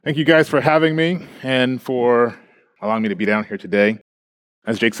Thank you guys for having me and for allowing me to be down here today.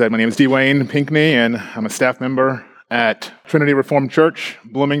 As Jake said, my name is Dwayne Pinkney, and I'm a staff member at Trinity Reformed Church,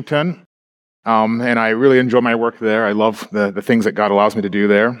 Bloomington. And I really enjoy my work there. I love the things that God allows me to do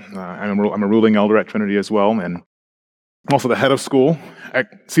there. I'm a ruling elder at Trinity as well, and I'm also the head of school at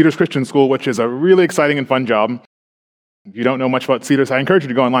Cedars Christian School, which is a really exciting and fun job. If you don't know much about Cedars, I encourage you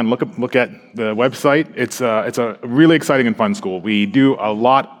to go online and look at the website. It's a really exciting and fun school. We do a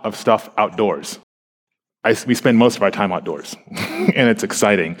lot of stuff outdoors. We spend most of our time outdoors, and it's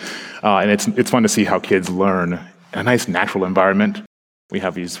exciting. And it's fun to see how kids learn a nice natural environment. We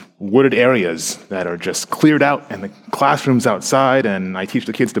have these wooded areas that are just cleared out, and the classroom's outside, and I teach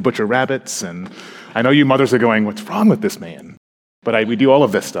the kids to butcher rabbits. And I know you mothers are going, "What's wrong with this man?" But we do all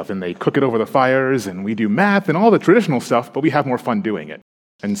of this stuff, and they cook it over the fires, and we do math and all the traditional stuff, but we have more fun doing it.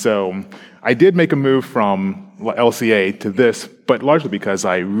 And so I did make a move from LCA to this, but largely because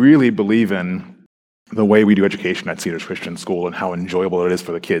I really believe in the way we do education at Cedars Christian School and how enjoyable it is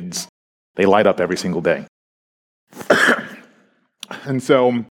for the kids. They light up every single day. And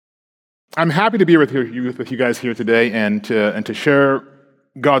so I'm happy to be with you guys here today and to share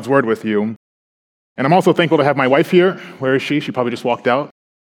God's word with you. And I'm also thankful to have my wife here. Where is she? She probably just walked out.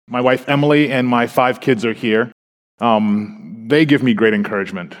 My wife, Emily, and my 5 kids are here. They give me great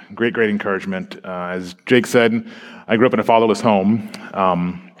encouragement, great encouragement. As Jake said, I grew up in a fatherless home,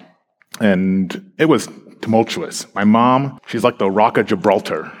 and it was tumultuous. My mom, she's like the Rock of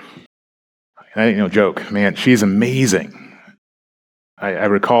Gibraltar. That ain't no joke, man. She's amazing. I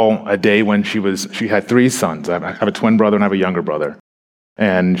recall a day when she had 3 sons. I have a twin brother and I have a younger brother.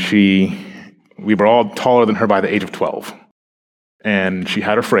 And we were all taller than her by the age of 12. And she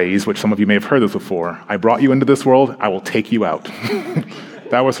had a phrase, which some of you may have heard this before: "I brought you into this world, I will take you out."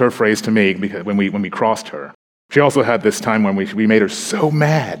 That was her phrase to me because when we crossed her. She also had this time when we made her so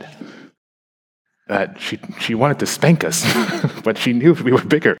mad that she wanted to spank us, but she knew we were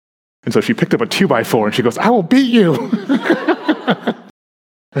bigger. And so she picked up a 2x4 and she goes, "I will beat you."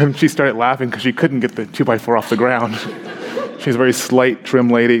 And she started laughing because she couldn't get the 2x4 off the ground. She's a very slight, trim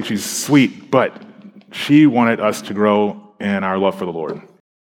lady. She's sweet, but she wanted us to grow in our love for the Lord.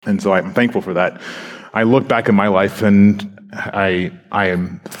 And so I'm thankful for that. I look back in my life and I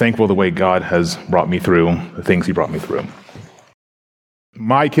am thankful the way God has brought me through, the things he brought me through.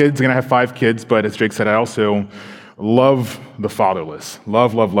 My kids, I'm going to have 5 kids, but as Jake said, I also love the fatherless.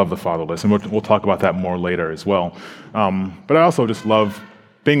 Love the fatherless. And we'll talk about that more later as well. But I also just love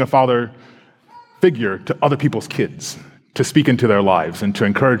being a father figure to other people's kids, to speak into their lives and to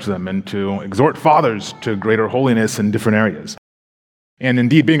encourage them and to exhort fathers to greater holiness in different areas. And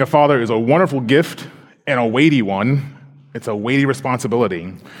indeed, being a father is a wonderful gift and a weighty one. It's a weighty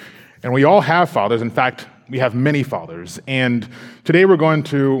responsibility. And we all have fathers. In fact, we have many fathers. And today we're going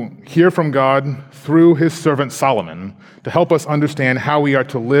to hear from God through his servant Solomon to help us understand how we are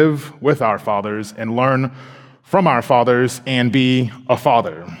to live with our fathers and learn from our fathers and be a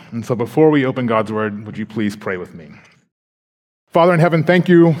father. And so before we open God's word, would you please pray with me? Father in heaven, thank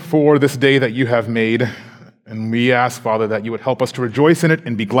you for this day that you have made. And we ask, Father, that you would help us to rejoice in it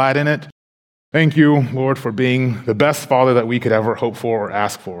and be glad in it. Thank you, Lord, for being the best father that we could ever hope for or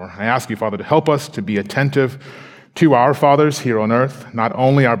ask for. I ask you, Father, to help us to be attentive to our fathers here on earth, not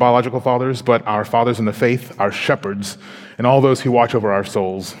only our biological fathers, but our fathers in the faith, our shepherds, and all those who watch over our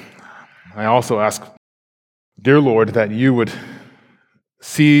souls. I also ask, dear Lord, that we would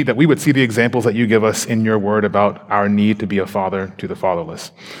see the examples that you give us in your word about our need to be a father to the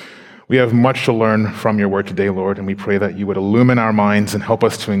fatherless. We have much to learn from your word today, Lord, and we pray that you would illumine our minds and help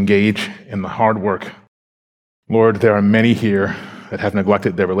us to engage in the hard work. Lord, there are many here that have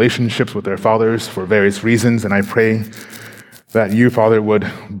neglected their relationships with their fathers for various reasons, and I pray that you, Father, would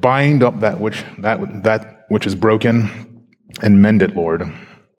bind up that which is broken and mend it, Lord.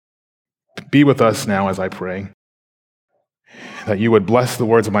 Be with us now as I pray, that you would bless the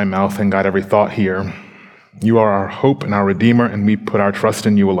words of my mouth and guide every thought here. You are our hope and our Redeemer, and we put our trust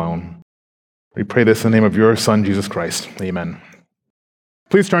in you alone. We pray this in the name of your Son, Jesus Christ. Amen.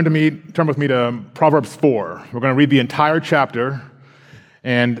 Please turn with me to Proverbs 4. We're going to read the entire chapter.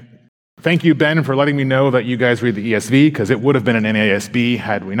 And thank you, Ben, for letting me know that you guys read the ESV, because it would have been an NASB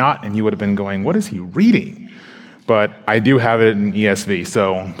had we not, and you would have been going, "What is he reading?" But I do have it in ESV,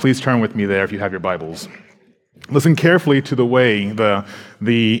 so please turn with me there if you have your Bibles. Listen carefully to the way,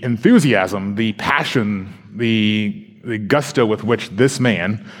 the enthusiasm, the passion, the gusto with which this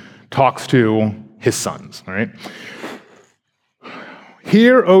man talks to his sons, all right?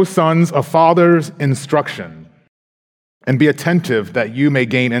 "Hear, O sons, a father's instruction, and be attentive that you may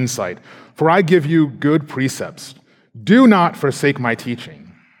gain insight. For I give you good precepts. Do not forsake my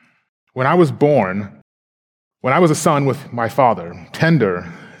teaching. When I was born, when I was a son with my father,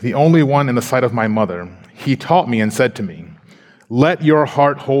 tender, the only one in the sight of my mother, he taught me and said to me, "Let your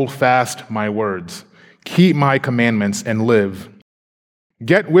heart hold fast my words. Keep my commandments and live.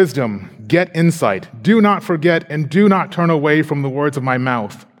 Get wisdom, get insight. Do not forget and do not turn away from the words of my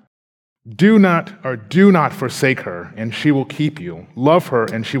mouth. Do not forsake her, and she will keep you. Love her,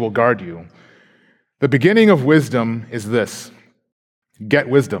 and she will guard you. The beginning of wisdom is this: get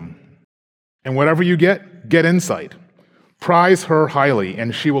wisdom. And whatever you get insight. Prize her highly,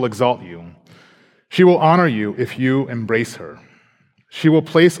 and she will exalt you. She will honor you if you embrace her. She will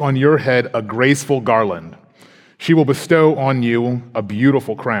place on your head a graceful garland. She will bestow on you a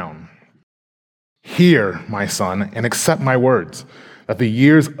beautiful crown. Hear, my son, and accept my words, that the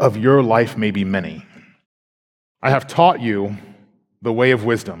years of your life may be many. I have taught you the way of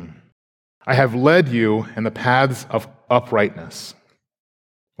wisdom. I have led you in the paths of uprightness.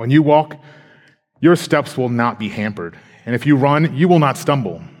 When you walk, your steps will not be hampered, and if you run, you will not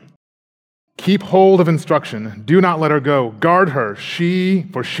stumble. Keep hold of instruction. Do not let her go. Guard her,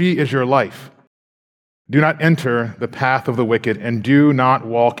 for she is your life. Do not enter the path of the wicked, and do not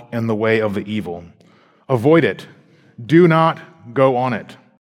walk in the way of the evil. Avoid it. Do not go on it.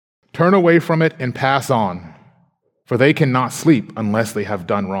 Turn away from it and pass on, for they cannot sleep unless they have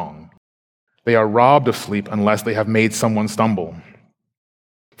done wrong. They are robbed of sleep unless they have made someone stumble.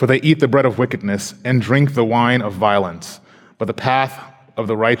 For they eat the bread of wickedness and drink the wine of violence. But the path of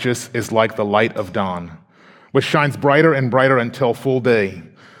the righteous is like the light of dawn, which shines brighter and brighter until full day.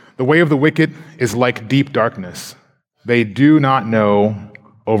 The way of the wicked is like deep darkness. They do not know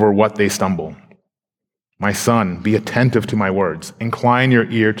over what they stumble. My son, be attentive to my words. Incline your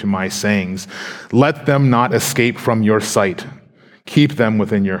ear to my sayings. Let them not escape from your sight. Keep them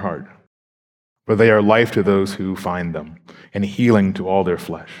within your heart. For they are life to those who find them, and healing to all their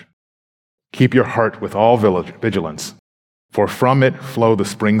flesh. Keep your heart with all vigilance, for from it flow the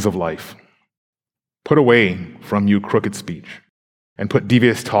springs of life. Put away from you crooked speech, and put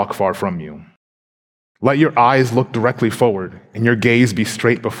devious talk far from you. Let your eyes look directly forward, and your gaze be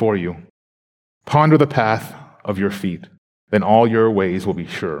straight before you. Ponder the path of your feet, then all your ways will be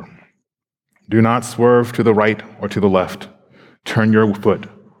sure. Do not swerve to the right or to the left. Turn your foot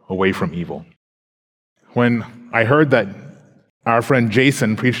away from evil. When I heard that our friend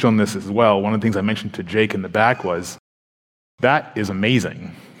Jason preached on this as well, one of the things I mentioned to Jake in the back was, that is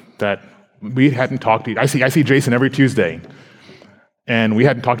amazing that we hadn't talked to you. I see Jason every Tuesday, and we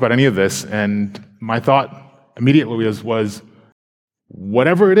hadn't talked about any of this, and my thought immediately was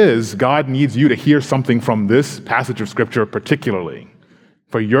whatever it is, God needs you to hear something from this passage of Scripture particularly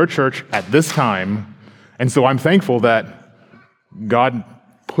for your church at this time, and so I'm thankful that God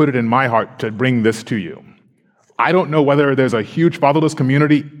put it in my heart to bring this to you. I don't know whether there's a huge fatherless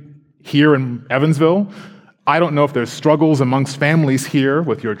community here in Evansville. I don't know if there's struggles amongst families here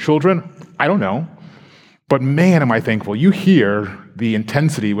with your children. I don't know. But man, am I thankful. You hear the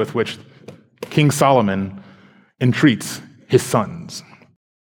intensity with which King Solomon entreats his sons.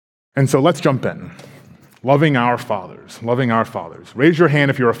 And so let's jump in. Loving our fathers. Raise your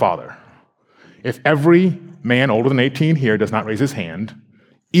hand if you're a father. If every man older than 18 here does not raise his hand,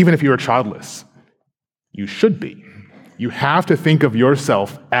 even if you are childless, you should be. You have to think of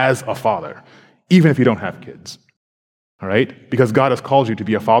yourself as a father, even if you don't have kids. All right? Because God has called you to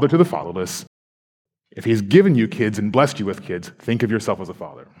be a father to the fatherless. If he's given you kids and blessed you with kids, think of yourself as a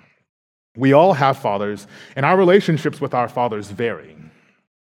father. We all have fathers, and our relationships with our fathers vary.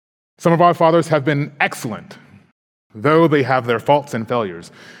 Some of our fathers have been excellent, though they have their faults and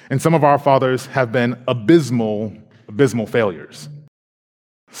failures. And some of our fathers have been abysmal failures.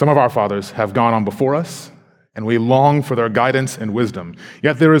 Some of our fathers have gone on before us, and we long for their guidance and wisdom.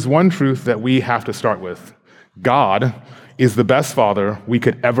 Yet there is one truth that we have to start with. God is the best father we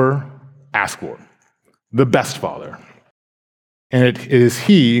could ever ask for. The best father. And it is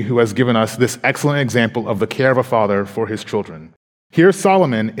he who has given us this excellent example of the care of a father for his children. Here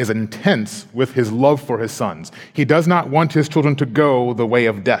Solomon is intense with his love for his sons. He does not want his children to go the way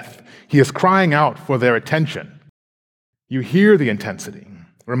of death. He is crying out for their attention. You hear the intensity,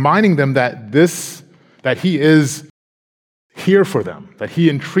 reminding them that he is here for them, that he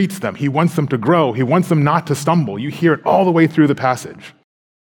entreats them, he wants them to grow, he wants them not to stumble. You hear it all the way through the passage.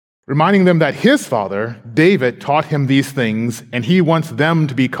 Reminding them that his father, David, taught him these things, and he wants them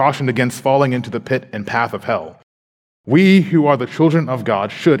to be cautioned against falling into the pit and path of hell. We who are the children of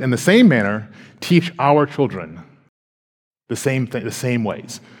God should, in the same manner, teach our children the same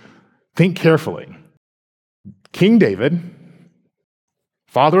ways. Think carefully. King David,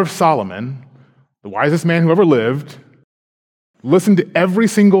 father of Solomon, the wisest man who ever lived, listened to every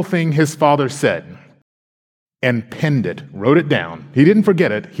single thing his father said, and penned it, wrote it down. He didn't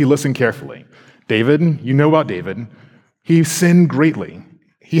forget it, he listened carefully. David, you know about David, he sinned greatly.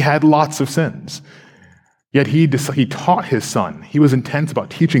 He had lots of sins. Yet he taught his son. He was intense about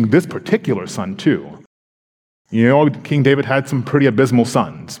teaching this particular son too. You know, King David had some pretty abysmal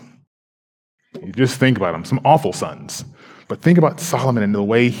sons. You just think about them, some awful sons. But think about Solomon and the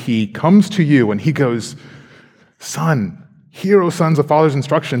way he comes to you and he goes, "Son, hear, O sons, of father's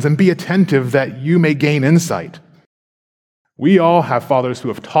instructions, and be attentive that you may gain insight." We all have fathers who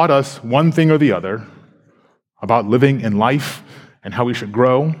have taught us one thing or the other about living in life and how we should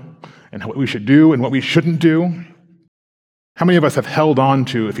grow and what we should do and what we shouldn't do. How many of us have held on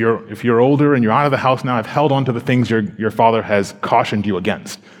to, if you're older and you're out of the house now, have held on to the things your father has cautioned you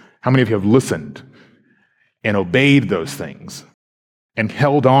against? How many of you have listened and obeyed those things and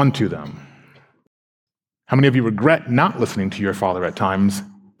held on to them? How many of you regret not listening to your father at times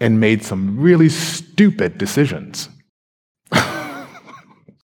and made some really stupid decisions?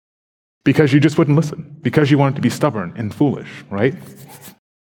 Because you just wouldn't listen, because you wanted to be stubborn and foolish, right?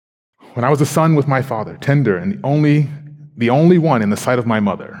 When I was a son with my father, tender and the only one in the sight of my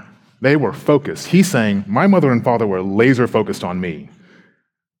mother, they were focused. He's saying, my mother and father were laser focused on me.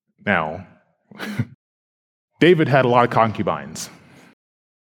 Now, David had a lot of concubines.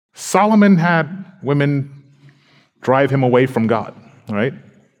 Solomon had women drive him away from God, right?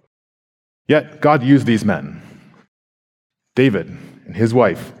 Yet God used these men. David and his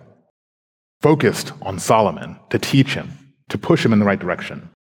wife focused on Solomon to teach him, to push him in the right direction.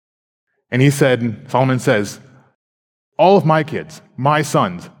 And Solomon says, all of my kids, my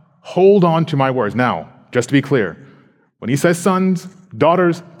sons, hold on to my words. Now, just to be clear, when he says sons,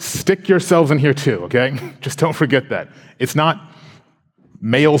 daughters, stick yourselves in here too, okay? Just don't forget that. It's not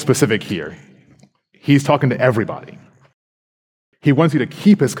male specific here. He's talking to everybody. He wants you to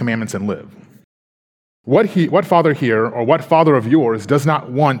keep his commandments and live. What father here, or what father of yours, does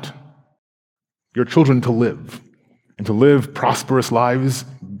not want your children to live, and to live prosperous lives,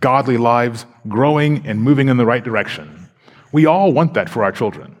 godly lives, growing and moving in the right direction? We all want that for our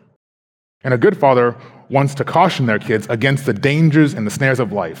children. And a good father wants to caution their kids against the dangers and the snares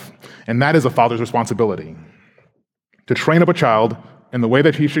of life. And that is a father's responsibility, to train up a child in the way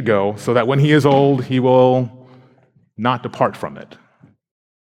that he should go so that when he is old, he will not depart from it.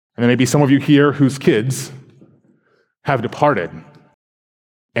 And there may be some of you here whose kids have departed,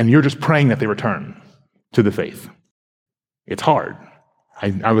 and you're just praying that they return to the faith. It's hard.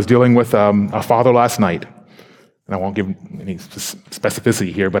 I was dealing with a father last night, and I won't give any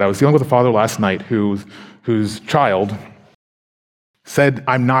specificity here, but I was dealing with a father last night whose child said,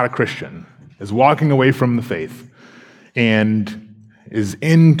 "I'm not a Christian," is walking away from the faith, and is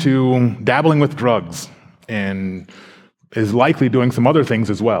into dabbling with drugs, and is likely doing some other things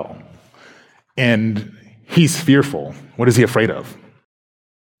as well. And he's fearful. What is he afraid of?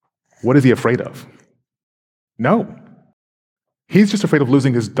 What is he afraid of? No. He's just afraid of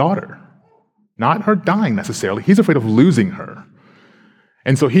losing his daughter. Not her dying necessarily. He's afraid of losing her.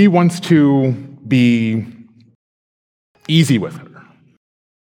 And so he wants to be easy with her.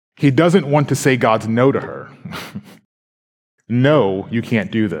 He doesn't want to say God's no to her. No, you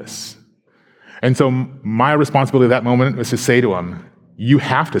can't do this. And so my responsibility at that moment was to say to him, you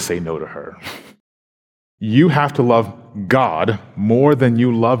have to say no to her. You have to love God more than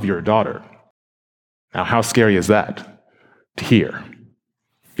you love your daughter. Now, how scary is that to hear?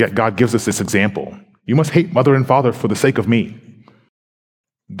 Yet God gives us this example. You must hate mother and father for the sake of me.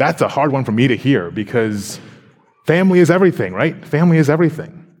 That's a hard one for me to hear because family is everything, right? Family is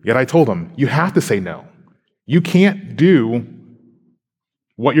everything. Yet I told him, you have to say no. You can't do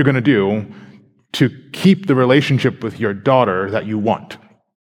what you're going to do to keep the relationship with your daughter that you want,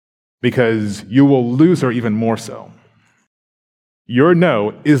 because you will lose her even more so. Your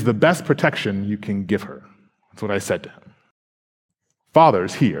no is the best protection you can give her. That's what I said to him.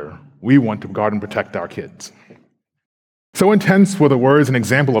 Fathers here, we want to guard and protect our kids. So intense were the words and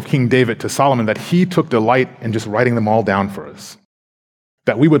example of King David to Solomon that he took delight in just writing them all down for us,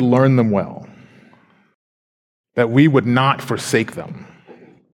 that we would learn them well, that we would not forsake them.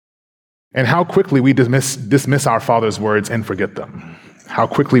 And how quickly we dismiss our Father's words and forget them. How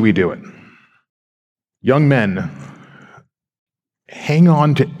quickly we do it. Young men, hang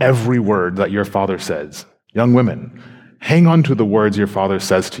on to every word that your Father says. Young women, hang on to the words your Father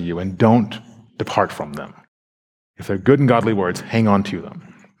says to you and don't depart from them. If they're good and godly words, hang on to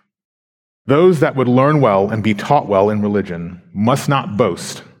them. Those that would learn well and be taught well in religion must not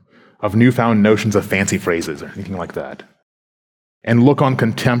boast of newfound notions of fancy phrases or anything like that, and look on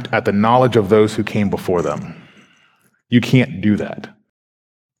contempt at the knowledge of those who came before them. You can't do that.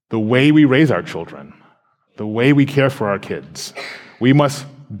 The way we raise our children, the way we care for our kids, we must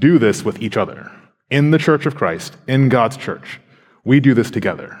do this with each other. In the church of Christ, in God's church, we do this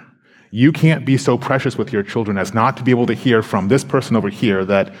together. You can't be so precious with your children as not to be able to hear from this person over here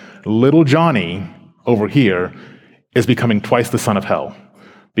that little Johnny over here is becoming twice the son of hell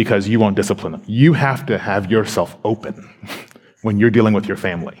because you won't discipline them. You have to have yourself open when you're dealing with your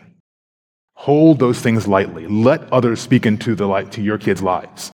family. Hold those things lightly. Let others speak into the light to your kids'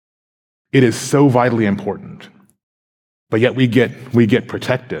 lives. It is so vitally important. But yet we get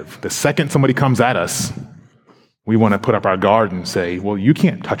protective. The second somebody comes at us, we want to put up our guard and say, well, you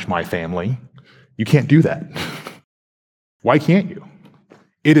can't touch my family. You can't do that. Why can't you?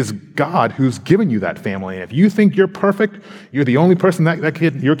 It is God who's given you that family. And if you think you're perfect, you're the only person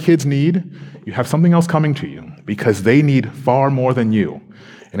your kids need, you have something else coming to you because they need far more than you.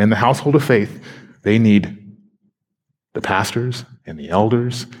 And in the household of faith, they need the pastors and the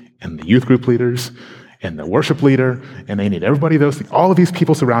elders and the youth group leaders and the worship leader, and they need everybody, all of these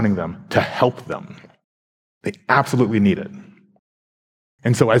people surrounding them to help them. They absolutely need it.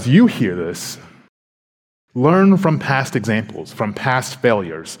 And so as you hear this, learn from past examples, from past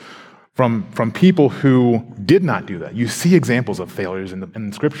failures, from people who did not do that. You see examples of failures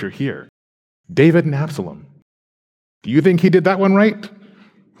in Scripture here. David and Absalom. Do you think he did that one right?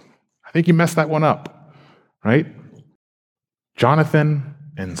 I think he messed that one up, right? Jonathan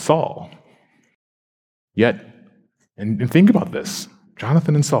and Saul. Yet, and think about this,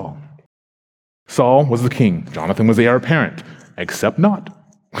 Jonathan and Saul. Saul was the king. Jonathan was the heir apparent, except not.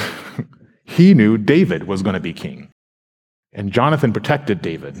 He knew David was going to be king. And Jonathan protected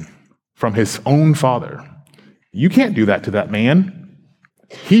David from his own father. You can't do that to that man.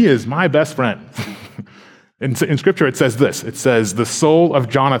 He is my best friend. In Scripture, it says this. It says, the soul of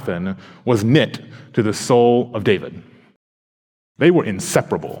Jonathan was knit to the soul of David. They were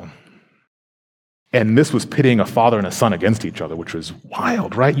inseparable. And this was pitting a father and a son against each other, which was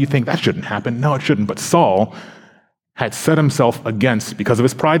wild, right? You think that shouldn't happen. No, it shouldn't. But Saul had set himself against, because of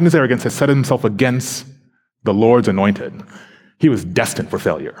his pride and his arrogance, had set himself against the Lord's anointed. He was destined for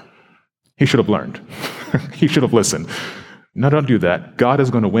failure. He should have learned. He should have listened. No, don't do that. God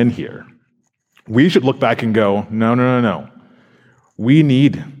is going to win here. We should look back and go, no.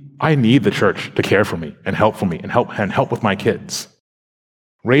 I need the church to care for me and help and help with my kids.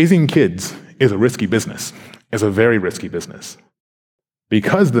 Raising kids is a risky business, is a very risky business.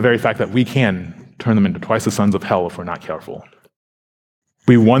 Because of the very fact that we can turn them into twice the sons of hell if we're not careful.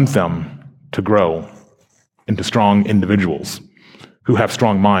 We want them to grow into strong individuals who have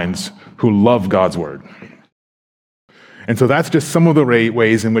strong minds, who love God's word. And so that's just some of the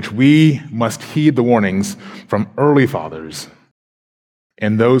ways in which we must heed the warnings from early fathers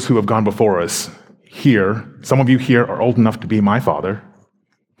and those who have gone before us here. Some of you here are old enough to be my father,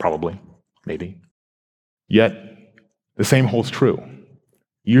 probably, maybe. Yet, the same holds true.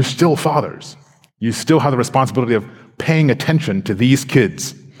 You're still fathers. You still have the responsibility of paying attention to these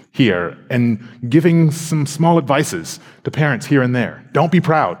kids here and giving some small advices to parents here and there. Don't be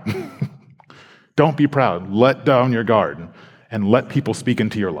proud. Don't be proud. Let down your guard and let people speak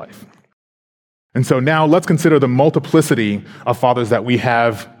into your life. And so now let's consider the multiplicity of fathers that we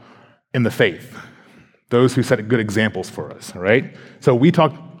have in the faith, those who set good examples for us, all right? So we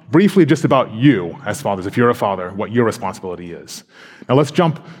talked briefly just about you as fathers, if you're a father, what your responsibility is. Now let's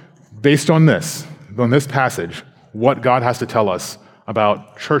jump based on this passage, what God has to tell us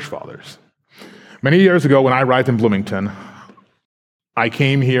about church fathers. Many years ago when I arrived in Bloomington, I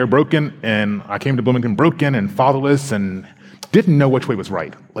came to Bloomington broken and fatherless and didn't know which way was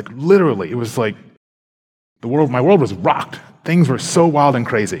right. Like literally, it was like my world was rocked. Things were so wild and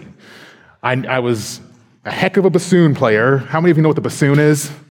crazy. I was a heck of a bassoon player. How many of you know what the bassoon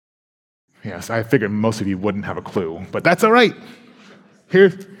is? Yes, I figured most of you wouldn't have a clue, but that's all right.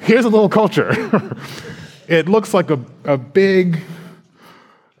 Here's a little culture. It looks like a big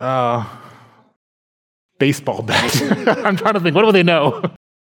baseball bat. I'm trying to think, what do they know?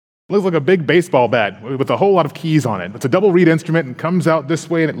 It looks like a big baseball bat with a whole lot of keys on it. It's a double reed instrument and comes out this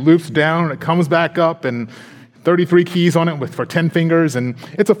way and it loops down and it comes back up and 33 keys on it for 10 fingers, and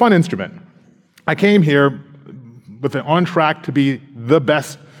it's a fun instrument. I came here on track to be the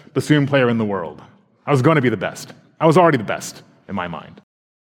best bassoon player in the world. I was going to be the best. I was already the best in my mind.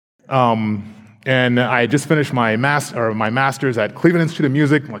 And I had just finished my master's at Cleveland Institute of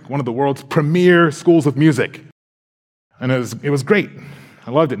Music, like one of the world's premier schools of music. And it was great.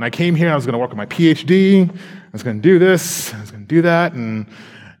 I loved it. And I came here and I was going to work on my PhD. I was going to do this. I was going to do that. And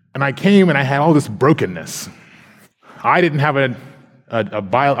I came and I had all this brokenness. I didn't have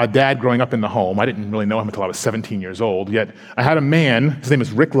a dad growing up in the home. I didn't really know him until I was 17 years old, yet I had a man, his name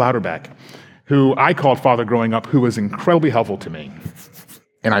is Rick Lauterbach, who I called father growing up, who was incredibly helpful to me.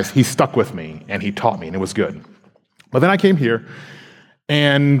 And he stuck with me, and he taught me, and it was good. But then I came here,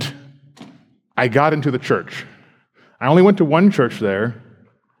 and I got into the church. I only went to one church there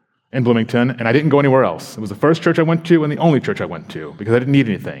in Bloomington, and I didn't go anywhere else. It was the first church I went to and the only church I went to, because I didn't need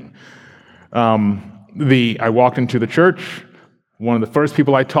anything. I walked into the church. One of the first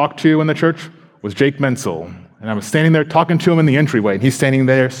people I talked to in the church was Jake Menzel, and I was standing there talking to him in the entryway, and he's standing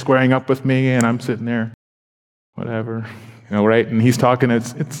there squaring up with me, and I'm sitting there, whatever, right? And he's talking,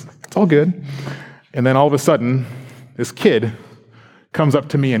 it's all good. And then all of a sudden, this kid comes up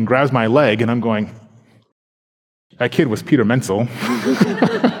to me and grabs my leg, and I'm going, that kid was Peter Menzel.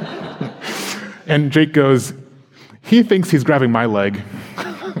 And Jake goes, he thinks he's grabbing my leg.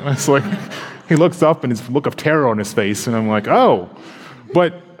 It's like, he looks up and his look of terror on his face, and I'm like, oh.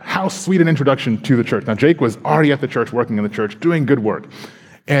 But how sweet an introduction to the church. Now, Jake was already at the church, working in the church, doing good work.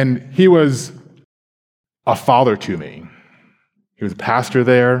 And he was a father to me. He was a pastor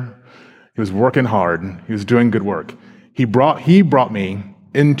there. He was working hard. He was doing good work. He brought me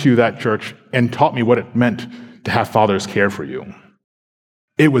into that church and taught me what it meant to have fathers care for you.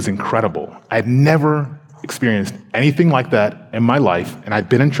 It was incredible. I'd never experienced anything like that in my life, and I'd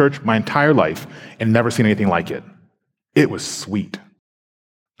been in church my entire life and never seen anything like it. It was sweet.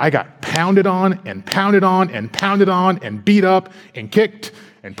 I got pounded on and pounded on and pounded on and beat up and kicked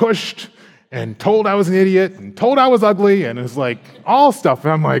and pushed and told I was an idiot and told I was ugly, and it was like all stuff.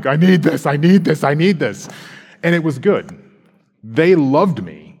 And I'm like, I need this, I need this, I need this. And it was good. They loved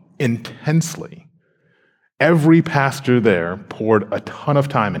me intensely. Every pastor there poured a ton of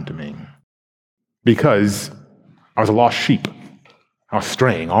time into me because I was a lost sheep. I was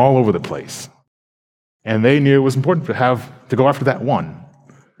straying all over the place. And they knew it was important to go after that one.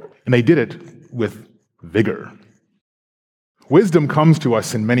 And they did it with vigor. Wisdom comes to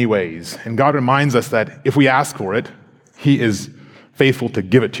us in many ways, and God reminds us that if we ask for it, He is faithful to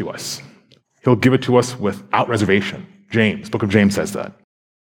give it to us. He'll give it to us without reservation. Book of James says that.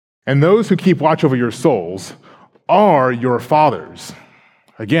 And those who keep watch over your souls are your fathers.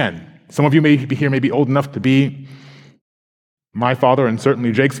 Again, some of you may be old enough to be my father and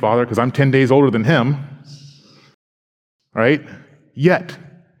certainly Jake's father, because I'm 10 days older than him, right? Yet,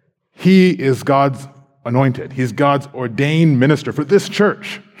 he is God's anointed. He's God's ordained minister for this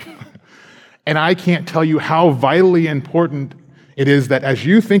church. And I can't tell you how vitally important it is that as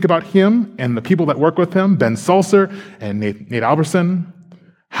you think about him and the people that work with him, Ben Sulzer and Nate Alberson,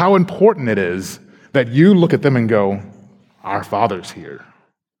 how important it is that you look at them and go, our Father's here.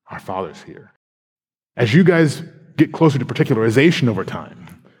 Our Father's here. As you guys get closer to particularization over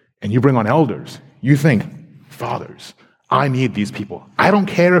time, and you bring on elders, you think, fathers, I need these people. I don't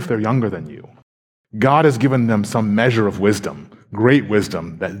care if they're younger than you. God has given them some measure of wisdom, great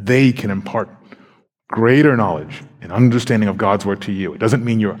wisdom, that they can impart greater knowledge and understanding of God's word to you. It doesn't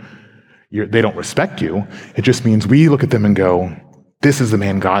mean they don't respect you. It just means we look at them and go, this is the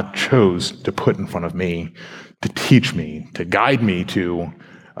man God chose to put in front of me, to teach me, to guide me to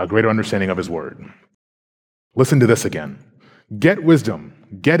a greater understanding of his word. Listen to this again. Get wisdom,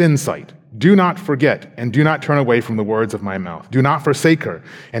 get insight. Do not forget, and do not turn away from the words of my mouth. Do not forsake her,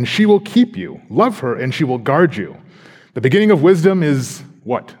 and she will keep you. Love her, and she will guard you. The beginning of wisdom is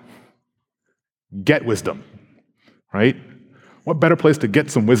what? Get wisdom, right? What better place to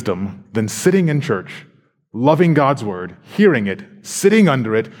get some wisdom than sitting in church, loving God's word, hearing it, sitting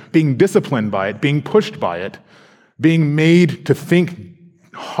under it, being disciplined by it, being pushed by it, being made to think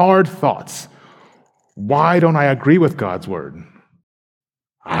hard thoughts. Why don't I agree with God's word?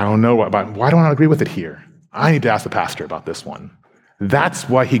 I don't know. Why don't I agree with it here? I need to ask the pastor about this one. That's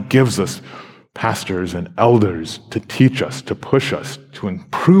why he gives us pastors and elders to teach us, to push us, to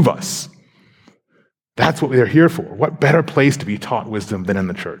improve us. That's what they're here for. What better place to be taught wisdom than in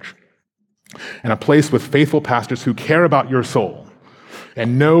the church? And a place with faithful pastors who care about your soul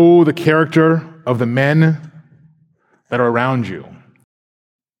and know the character of the men that are around you,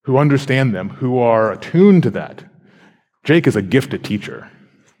 who understand them, who are attuned to that. Jake is a gifted teacher.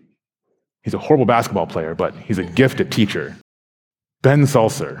 He's a horrible basketball player, but he's a gifted teacher. Ben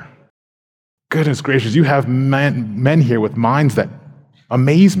Sulzer. Goodness gracious, you have men here with minds that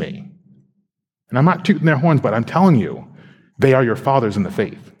amaze me. And I'm not tooting their horns, but I'm telling you, they are your fathers in the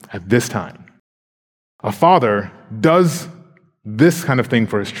faith at this time. A father does this kind of thing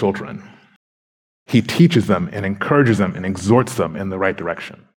for his children. He teaches them and encourages them and exhorts them in the right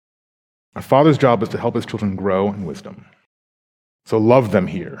direction. A father's job is to help his children grow in wisdom. So love them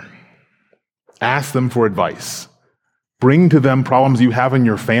here. Ask them for advice. Bring to them problems you have in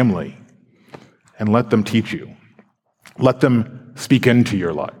your family and let them teach you. Let them speak into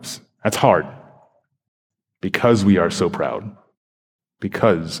your lives. That's hard because we are so proud,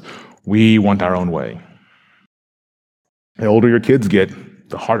 because we want our own way. The older your kids get,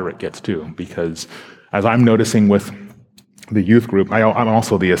 the harder it gets too, because as I'm noticing with the youth group, I'm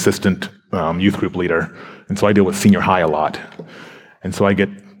also the assistant youth group leader, and so I deal with senior high a lot. And so I get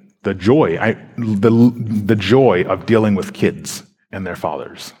the joy, the joy of dealing with kids and their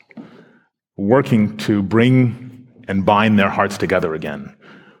fathers, working to bring and bind their hearts together again.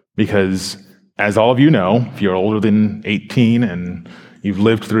 Because as all of you know, if you're older than 18 and you've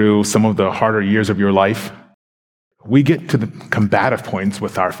lived through some of the harder years of your life, we get to the combative points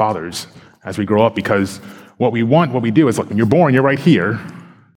with our fathers as we grow up, because what we do is, look, when you're born, you're right here.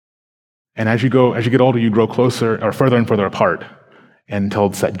 And as you get older, you grow closer or further and further apart until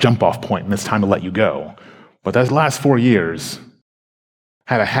it's that jump off point and it's time to let you go. But those last 4 years,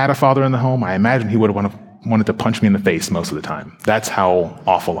 had I had a father in the home, I imagine he would have wanted to punch me in the face most of the time. That's how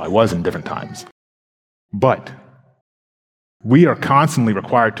awful I was in different times. But we are constantly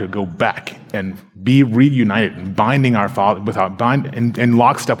required to go back and be reunited and binding our father in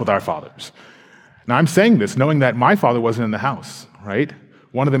lockstep with our fathers. Now, I'm saying this knowing that my father wasn't in the house, right?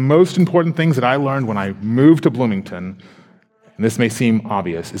 One of the most important things that I learned when I moved to Bloomington, and this may seem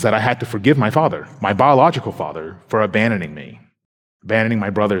obvious, is that I had to forgive my father, my biological father, for abandoning me, abandoning my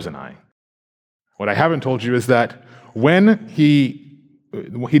brothers and I. What I haven't told you is that when he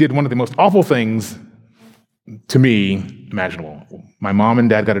did one of the most awful things to me imaginable. My mom and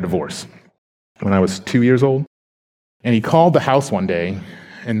dad got a divorce when I was 2 years old, and he called the house one day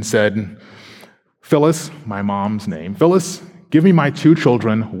and said, "Phyllis," my mom's name, "Phyllis, give me my 2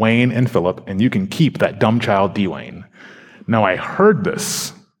 children, Wayne and Philip, and you can keep that dumb child, Dwayne." Now, I heard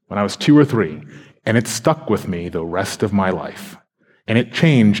this when I was 2 or 3, and it stuck with me the rest of my life. And it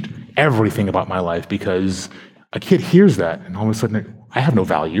changed everything about my life, because a kid hears that, and all of a sudden, I have no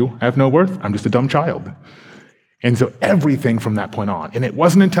value, I have no worth, I'm just a dumb child. And so everything from that point on. And it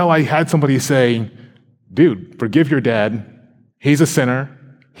wasn't until I had somebody say, "Dude, forgive your dad. He's a sinner.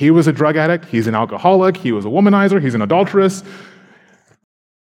 He was a drug addict. He's an alcoholic. He was a womanizer. He's an adulteress.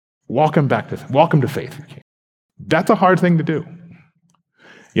 Welcome to faith." That's a hard thing to do.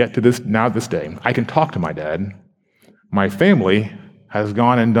 Yet to this day, I can talk to my dad. My family has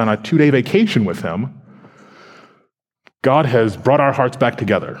gone and done a 2-day vacation with him. God has brought our hearts back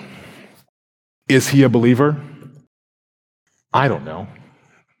together. Is he a believer? I don't know.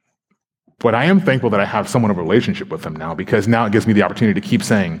 But I am thankful that I have somewhat of a relationship with him now, because now it gives me the opportunity to keep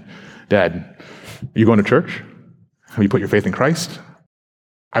saying, "Dad, are you going to church? Have you put your faith in Christ?"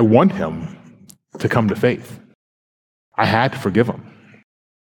 I want him to come to faith. I had to forgive him.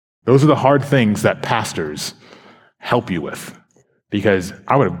 Those are the hard things that pastors help you with, because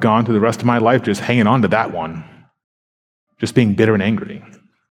I would have gone through the rest of my life just hanging on to that one, just being bitter and angry.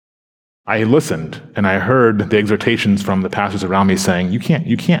 I listened, and I heard the exhortations from the pastors around me saying, you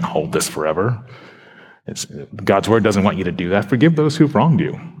can't hold this forever. God's word doesn't want you to do that. Forgive those who've wronged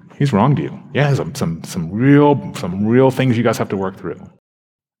you. He's wronged you. Yeah, some real things you guys have to work through.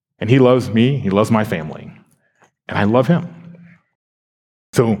 And he loves me, he loves my family, and I love him.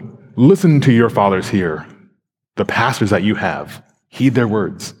 So listen to your fathers here, the pastors that you have. Heed their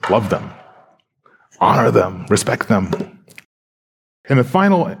words, love them, honor them, respect them. And the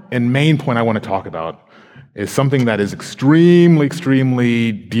final and main point I want to talk about is something that is extremely,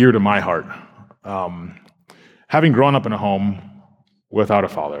 extremely dear to my heart. Having grown up in a home without a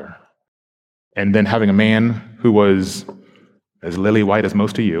father, and then having a man who was as lily white as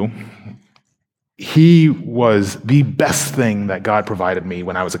most of you, he was the best thing that God provided me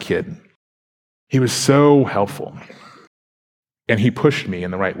when I was a kid. He was so helpful, and he pushed me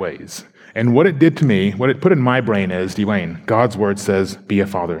in the right ways. And what it did to me, what it put in my brain is, Dwayne, God's word says, be a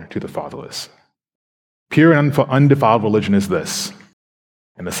father to the fatherless. Pure and undefiled religion is this,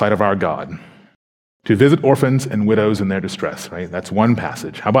 in the sight of our God, to visit orphans and widows in their distress, right? That's one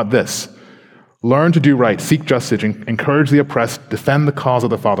passage. How about this? Learn to do right, seek justice, encourage the oppressed, defend the cause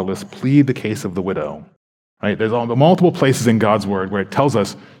of the fatherless, plead the case of the widow. Right? There's multiple places in God's word where it tells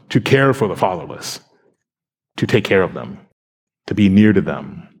us to care for the fatherless, to take care of them, to be near to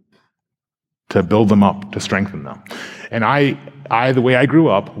them, to build them up, to strengthen them. And I, the way I grew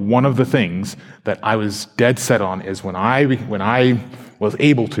up, one of the things that I was dead set on is when I was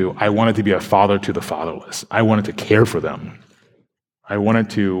able to, I wanted to be a father to the fatherless. I wanted to care for them. I wanted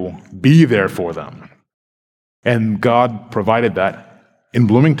to be there for them. And God provided that in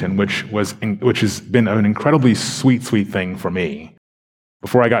Bloomington, which has been an incredibly sweet, sweet thing for me.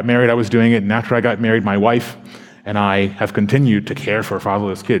 Before I got married, I was doing it, and after I got married, my wife and I have continued to care for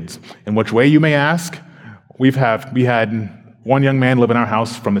fatherless kids. In which way, you may ask? We had one young man live in our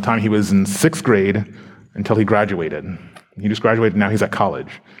house from the time he was in 6th grade until he graduated. He just graduated, now he's at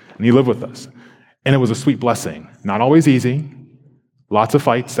college. And he lived with us. And it was a sweet blessing. Not always easy. Lots of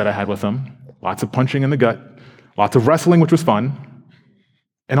fights that I had with him. Lots of punching in the gut. Lots of wrestling, which was fun.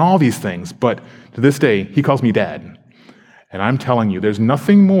 And all these things. But to this day, he calls me Dad. And I'm telling you, there's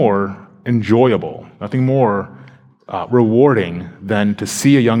nothing more enjoyable, nothing more rewarding than to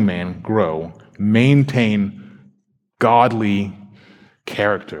see a young man grow, maintain godly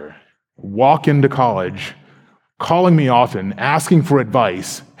character, walk into college, calling me often, asking for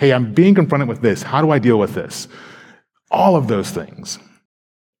advice. Hey, I'm being confronted with this. How do I deal with this? All of those things.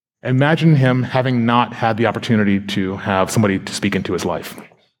 Imagine him having not had the opportunity to have somebody to speak into his life.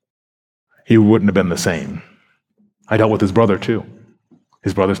 He wouldn't have been the same. I dealt with his brother too.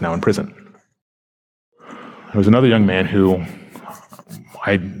 His brother's now in prison. There was another young man who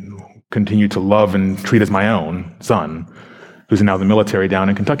I continue to love and treat as my own son, who's now in the military down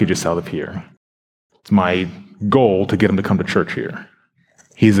in Kentucky just south of here. It's my goal to get him to come to church here.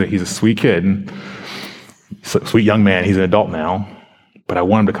 He's a sweet kid, sweet young man. He's an adult now, but I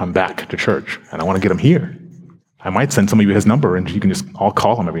want him to come back to church, and I want to get him here. I might send some of you his number, and you can just all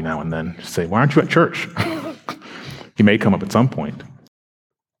call him every now and then. Just say, why aren't you at church? He may come up at some point.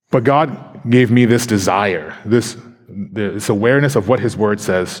 But God gave me this desire, this awareness of what his word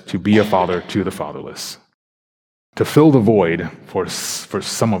says to be a father to the fatherless, to fill the void for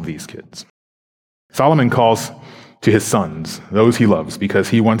some of these kids. Solomon calls to his sons, those he loves, because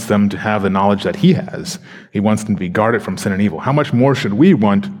he wants them to have the knowledge that he has. He wants them to be guarded from sin and evil. How much more should we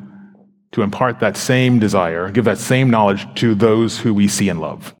want to impart that same desire, give that same knowledge to those who we see and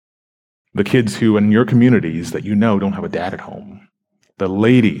love? The kids who in your communities that you know don't have a dad at home.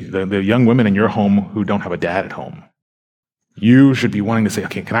 The young women in your home who don't have a dad at home. You should be wanting to say,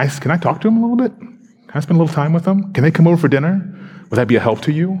 okay, can I talk to them a little bit? Can I spend a little time with them? Can they come over for dinner? Would that be a help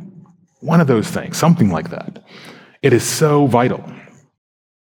to you? One of those things, something like that. It is so vital.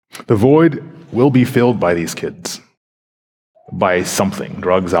 The void will be filled by these kids, by something,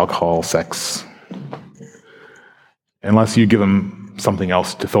 drugs, alcohol, sex, unless you give them something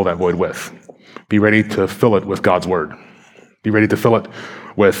else to fill that void with. Be ready to fill it with God's word. Be ready to fill it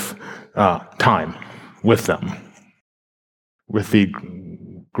with time with them. With the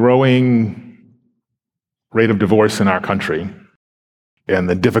growing rate of divorce in our country and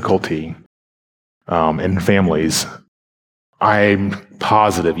the difficulty in families, I'm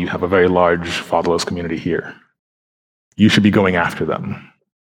positive you have a very large fatherless community here. You should be going after them.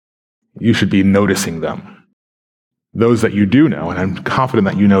 You should be noticing them. Those that you do know, and I'm confident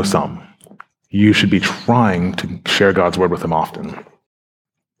that you know some, you should be trying to share God's word with them often.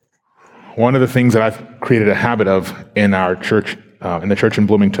 One of the things that I've created a habit of in our church, in the church in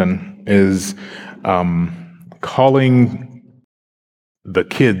Bloomington, is calling the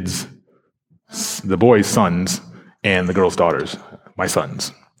kids, the boys' sons, and the girls' daughters, my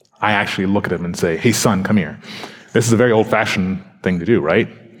sons. I actually look at them and say, hey, son, come here. This is a very old-fashioned thing to do, right?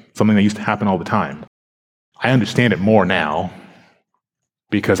 Something that used to happen all the time. I understand it more now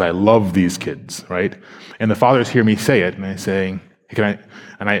because I love these kids, right? And the fathers hear me say it, and they say, hey,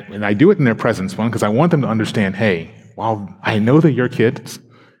 I do it in their presence, one, because I want them to understand, hey, while I know that you're kids,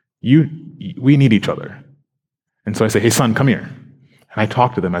 we need each other. And so I say, hey, son, come here. And I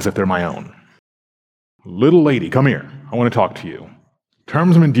talk to them as if they're my own. Little lady, come here. I want to talk to you.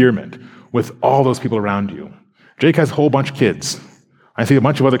 Terms of endearment with all those people around you. Jake has a whole bunch of kids. I see a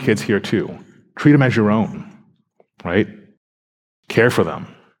bunch of other kids here too. Treat them as your own, right? Care for them.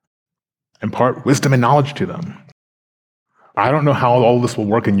 Impart wisdom and knowledge to them. I don't know how all this will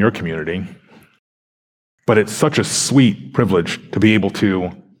work in your community, but it's such a sweet privilege to be able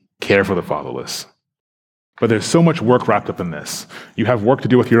to care for the fatherless. But there's so much work wrapped up in this. You have work to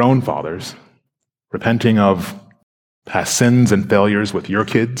do with your own fathers, repenting of past sins and failures with your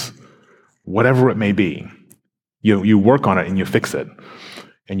kids, whatever it may be. You work on it and you fix it.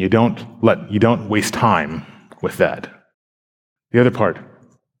 And you don't waste time with that. The other part,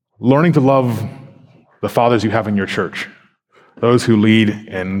 learning to love the fathers you have in your church, those who lead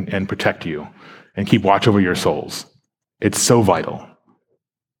and protect you and keep watch over your souls. It's so vital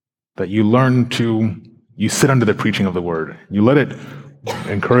that you sit under the preaching of the word. You let it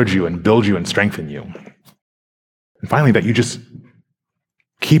encourage you and build you and strengthen you. And finally, that you just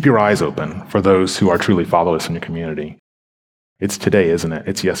keep your eyes open for those who are truly fatherless in your community. It's today, isn't it?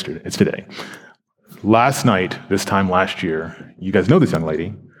 It's yesterday. It's today. Last night, this time last year, you guys know this young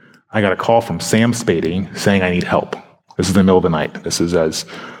lady, I got a call from Sam Spady saying I need help. This is in the middle of the night. This is as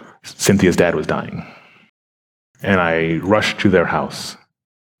Cynthia's dad was dying. And I rushed to their house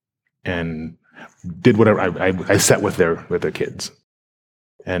and did whatever. I sat with their kids.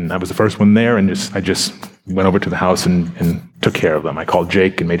 And I was the first one there, and I just went over to the house and took care of them. I called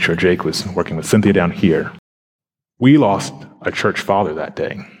Jake and made sure Jake was working with Cynthia down here. We lost a church father that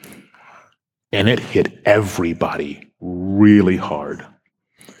day, and it hit everybody really hard.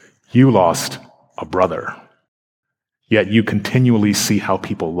 You lost a brother, yet you continually see how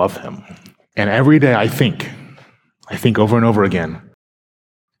people love him. And every day I think over and over again,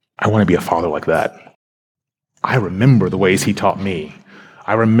 I want to be a father like that. I remember the ways he taught me.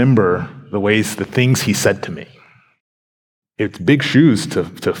 I remember the things he said to me. It's big shoes to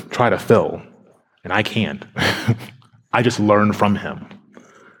try to fill, and I can't. I just learn from him.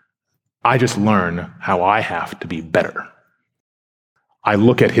 I just learn how I have to be better. I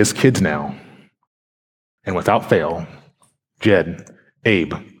look at his kids now, and without fail, Jed,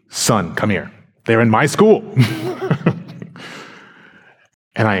 Abe, son, come here. They're in my school.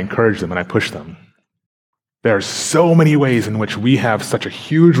 And I encourage them and I push them. There are so many ways in which we have such a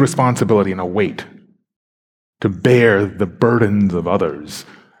huge responsibility and a weight to bear the burdens of others,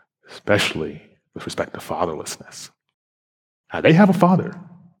 especially with respect to fatherlessness. Now, they have a father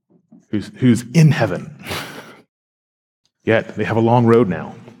who's in heaven, yet they have a long road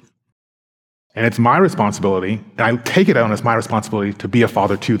now. And it's my responsibility, and I take it on as my responsibility to be a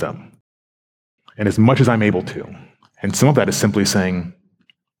father to them, and as much as I'm able to. And some of that is simply saying,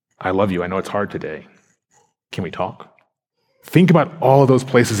 I love you. I know it's hard today. Can we talk? Think about all of those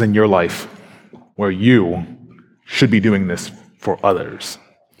places in your life where you should be doing this for others.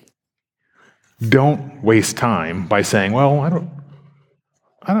 Don't waste time by saying, well, I don't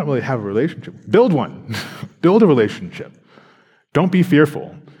really have a relationship. Build one. Build a relationship. Don't be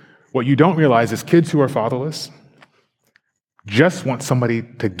fearful. What you don't realize is kids who are fatherless just want somebody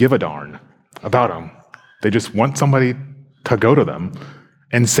to give a darn about them. They just want somebody to go to them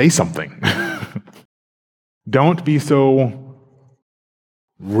and say something. Don't be so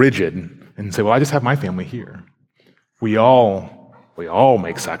rigid and say, well, I just have my family here. We all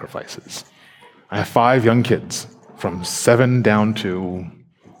make sacrifices. I have 5 young kids, from 7 down to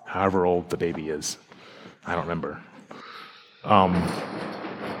however old the baby is. I don't remember.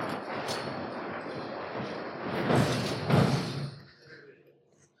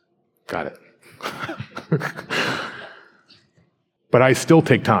 Got it. But I still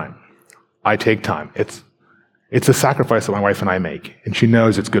take time. I take time. It's a sacrifice that my wife and I make, and she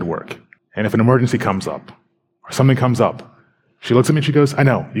knows it's good work. And if an emergency comes up, or something comes up, she looks at me and she goes, I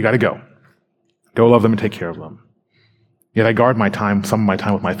know, you gotta go. Go love them and take care of them. Yet I guard some of my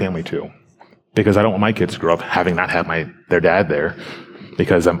time with my family too, because I don't want my kids to grow up having not had their dad there,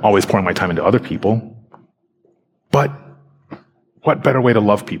 because I'm always pouring my time into other people. But what better way to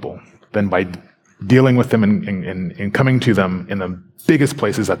love people than by dealing with them and coming to them in the biggest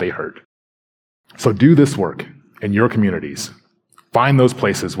places that they hurt? So do this work in your communities. Find those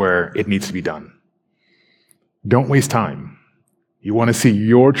places where it needs to be done. Don't waste time. You want to see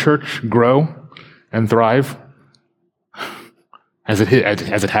your church grow and thrive as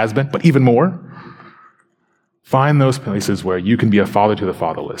it has been, but even more? Find those places where you can be a father to the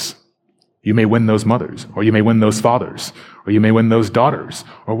fatherless. You may win those mothers, or you may win those fathers, or you may win those daughters,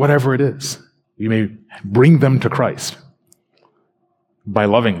 or whatever it is. You may bring them to Christ by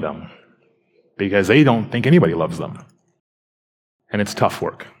loving them, because they don't think anybody loves them. And it's tough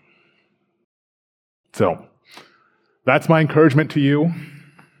work. So, that's my encouragement to you.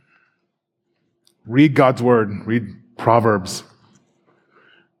 Read God's Word, read Proverbs.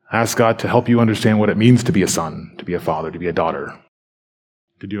 Ask God to help you understand what it means to be a son, to be a father, to be a daughter,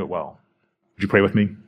 to do it well. Would you pray with me?